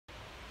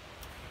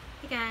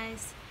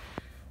guys,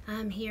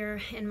 I'm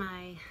here in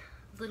my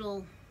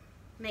little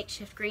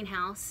makeshift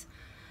greenhouse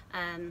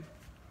and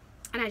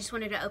I just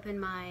wanted to open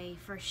my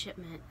first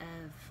shipment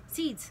of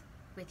seeds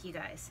with you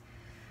guys.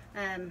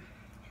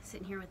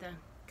 Sitting here with a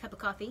cup of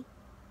coffee,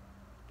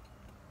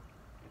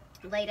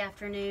 late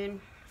afternoon.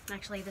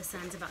 Actually the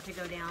sun's about to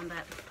go down,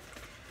 but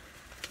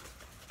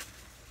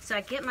so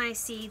I get my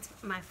seeds.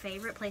 My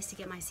favorite place to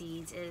get my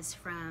seeds is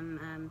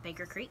from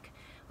Baker Creek,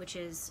 which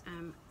is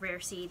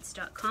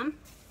rareseeds.com.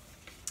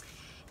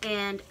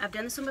 And I've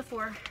done this one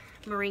before,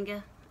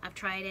 moringa. I've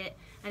tried it.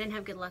 I didn't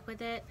have good luck with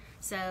it,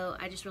 so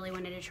I just really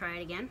wanted to try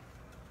it again.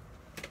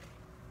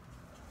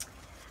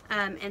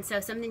 And so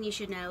something you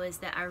should know is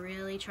that I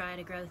really try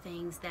to grow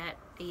things that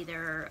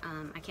either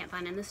I can't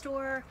find in the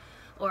store,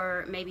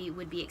 or maybe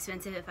would be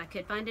expensive if I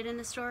could find it in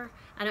the store.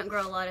 I don't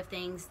grow a lot of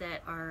things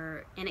that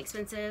are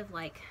inexpensive,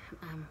 like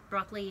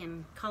broccoli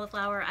and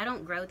cauliflower. I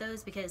don't grow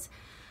those because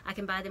I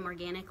can buy them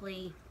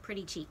organically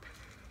pretty cheap.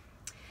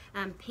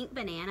 Pink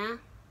banana.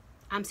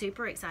 I'm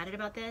super excited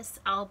about this.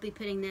 I'll be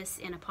putting this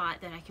in a pot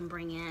that I can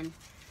bring in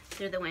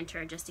through the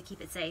winter just to keep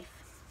it safe.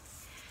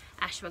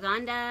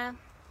 Ashwagandha. I'm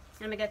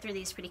gonna go through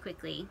these pretty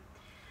quickly.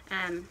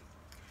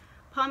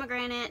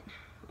 Pomegranate,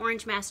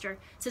 Orange Master.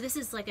 So this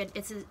is like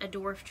it's a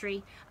dwarf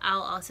tree.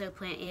 I'll also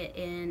plant it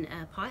in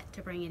a pot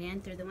to bring it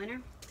in through the winter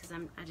because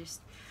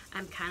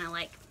I'm kind of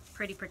like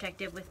pretty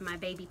protective with my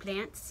baby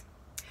plants.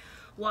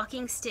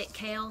 Walking stick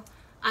kale.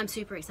 I'm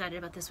super excited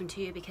about this one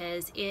too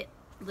because it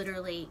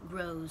literally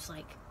grows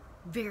like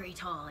very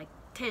tall, like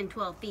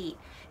 10-12 feet,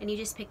 and you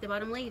just pick the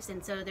bottom leaves,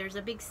 and so there's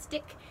a big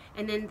stick,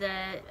 and then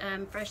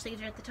the fresh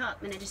leaves are at the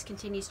top, and it just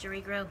continues to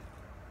regrow.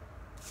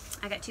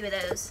 I got 2 of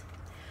those.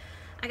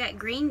 I got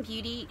Green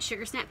Beauty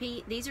sugar snap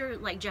pea. These are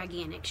like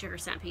gigantic sugar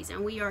snap peas,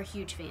 and we are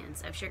huge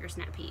fans of sugar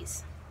snap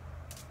peas.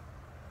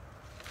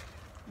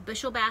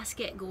 Bushel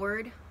basket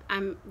gourd.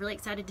 I'm really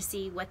excited to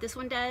see what this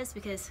one does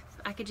because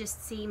I could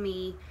just see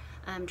me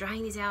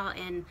drying these out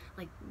and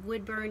like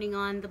wood burning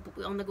on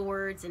the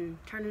gourds and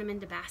turning them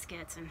into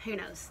baskets, and who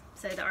knows.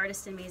 So the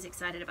artist in me is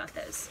excited about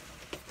those.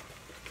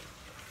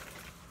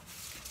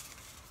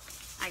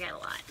 I got a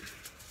lot.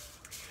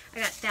 I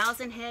got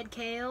 1,000 head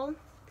kale.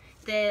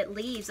 The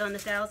leaves on the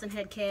 1,000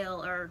 head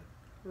kale are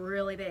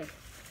really big.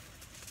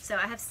 So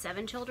I have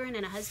 7 children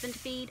and a husband to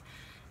feed.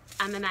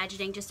 I'm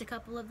imagining just a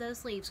couple of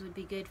those leaves would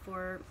be good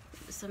for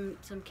some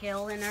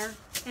kale in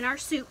our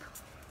soup.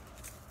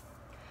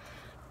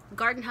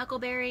 Garden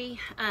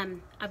huckleberry.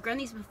 I've grown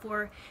these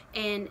before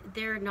and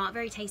they're not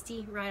very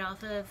tasty right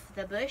off of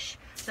the bush,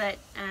 but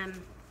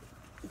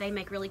they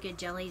make really good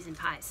jellies and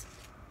pies.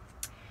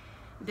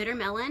 Bitter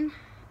melon.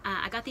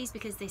 I got these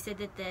because they said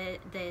that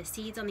the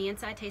seeds on the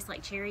inside taste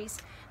like cherries.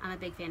 I'm a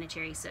big fan of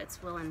cherries, so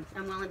I'm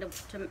willing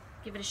to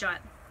give it a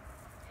shot.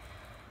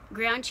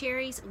 Ground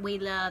cherries. We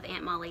love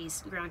Aunt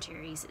Molly's ground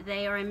cherries.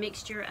 They are a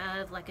mixture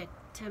of like a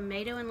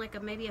tomato and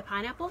like maybe a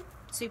pineapple.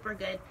 Super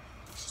good.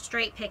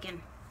 Straight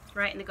picking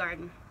right in the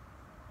garden.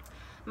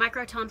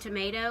 Micro Tom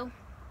tomato.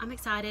 I'm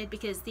excited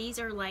because these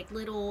are like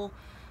little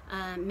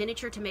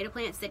miniature tomato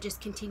plants that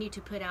just continue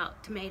to put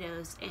out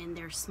tomatoes, and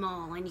they're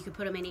small and you can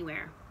put them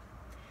anywhere.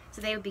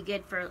 So they would be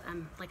good for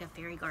like a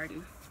fairy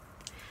garden.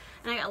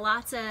 And I got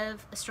lots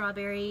of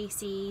strawberry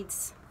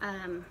seeds.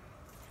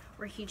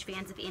 We're huge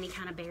fans of any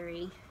kind of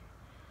berry.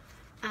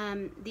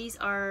 These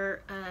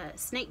are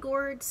snake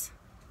gourds.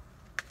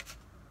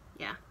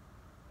 Yeah,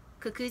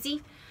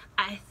 Kukuzi.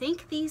 I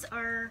think these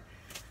are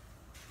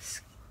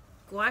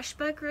squash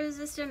bug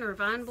resistant or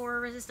vine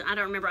borer resistant. I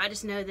don't remember. I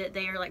just know that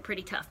they are like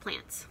pretty tough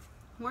plants.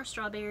 More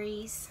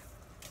strawberries.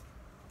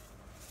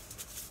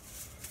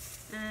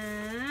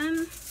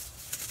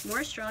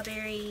 More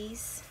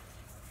strawberries.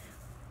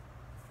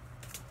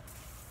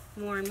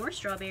 More and more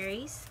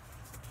strawberries.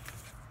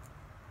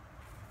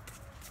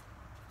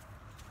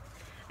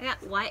 I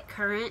got white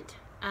currant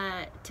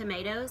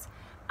tomatoes.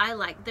 I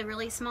like the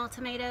really small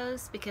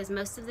tomatoes because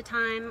most of the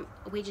time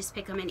we just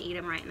pick them and eat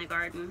them right in the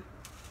garden.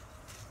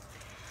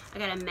 I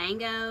got a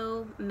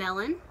mango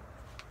melon.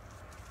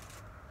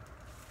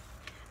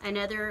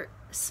 Another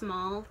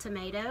small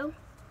tomato.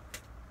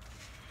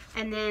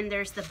 And then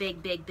there's the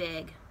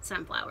big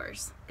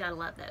sunflowers. Gotta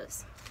love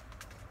those.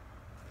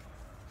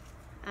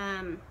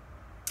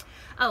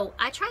 Oh,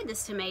 I tried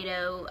this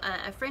tomato.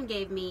 A friend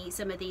gave me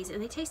some of these and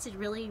they tasted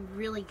really,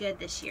 really good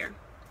this year.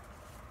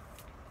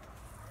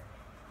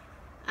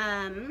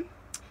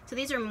 So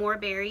these are more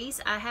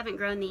berries. I haven't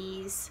grown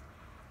these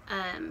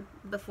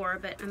before,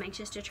 but I'm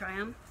anxious to try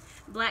them.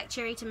 Black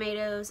cherry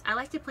tomatoes. I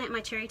like to plant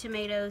my cherry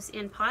tomatoes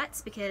in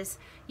pots because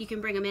you can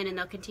bring them in and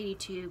they'll continue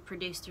to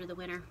produce through the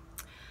winter.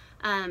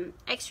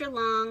 Extra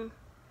long,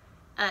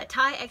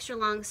 Thai extra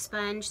long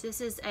sponge.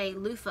 This is a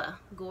loofah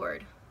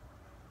gourd.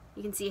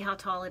 You can see how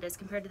tall it is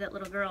compared to that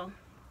little girl.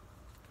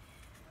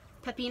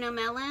 Pepino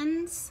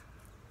melons.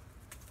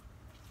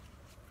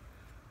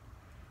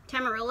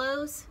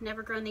 Tamarillos.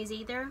 Never grown these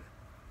either.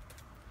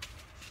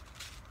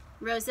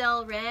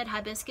 Roselle red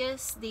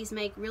hibiscus. These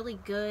make really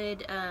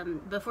good,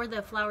 before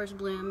the flowers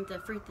bloom, the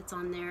fruit that's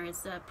on there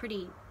is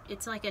pretty,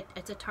 it's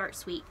a tart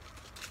sweet.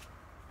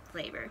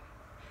 flavor.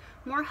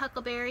 More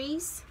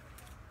huckleberries.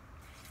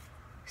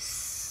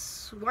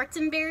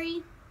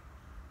 Schwarzenberry.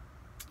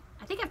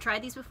 I think I've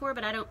tried these before,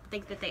 but I don't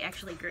think that they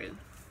actually grew.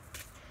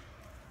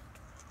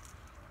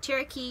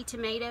 Cherokee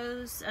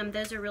tomatoes.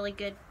 Those are really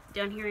good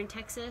down here in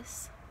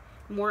Texas.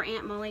 More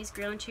Aunt Molly's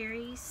ground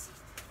cherries.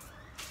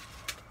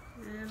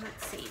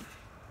 Let's see.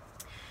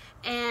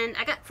 And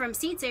I got from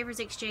Seed Savers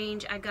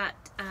Exchange, I got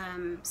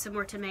some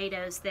more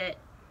tomatoes that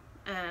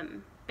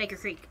Baker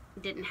Creek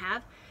didn't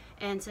have.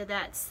 And so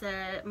that's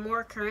the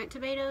more currant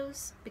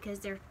tomatoes because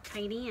they're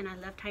tiny and I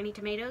love tiny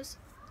tomatoes.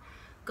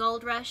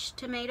 Gold Rush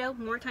tomato,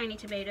 more tiny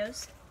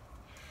tomatoes.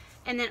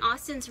 And then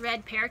Austin's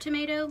red pear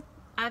tomato.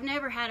 I've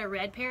never had a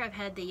red pear, I've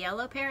had the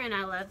yellow pear and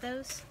I love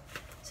those.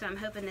 So I'm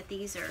hoping that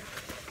these are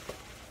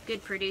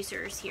good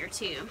producers here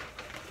too.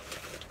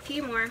 A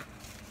few more.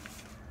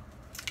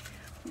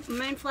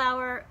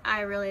 Moonflower,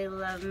 I really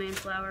love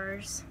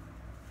moonflowers.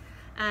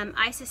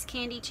 Isis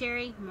Candy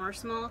Cherry, more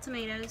small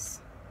tomatoes.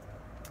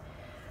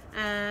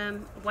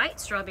 White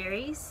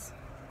strawberries.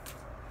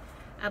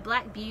 A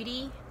Black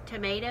Beauty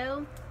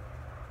tomato.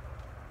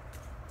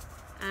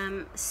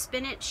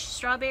 Spinach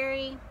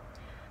strawberry.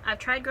 I've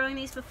tried growing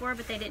these before,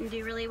 but they didn't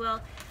do really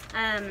well.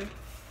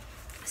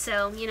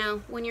 So, you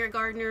know, when you're a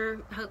gardener,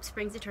 hope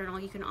springs eternal.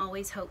 You can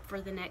always hope for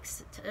the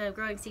next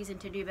growing season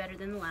to do better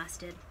than the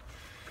last did.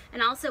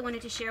 And I also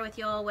wanted to share with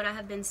y'all what I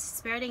have been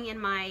spreading in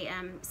my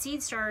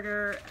seed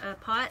starter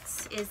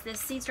pots is this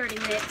seed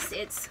starting mix.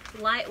 It's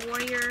Light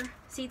Warrior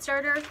seed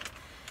starter,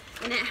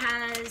 and it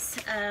has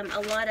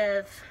a lot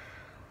of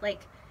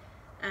like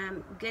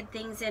good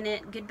things in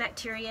it, good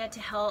bacteria to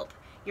help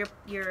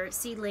your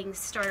seedlings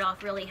start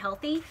off really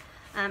healthy,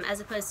 as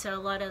opposed to a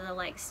lot of the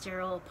like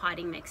sterile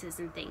potting mixes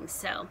and things.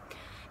 So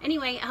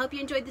anyway, I hope you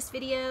enjoyed this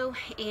video,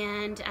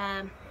 and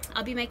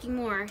I'll be making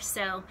more.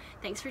 So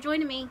thanks for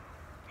joining me.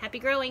 Happy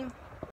growing!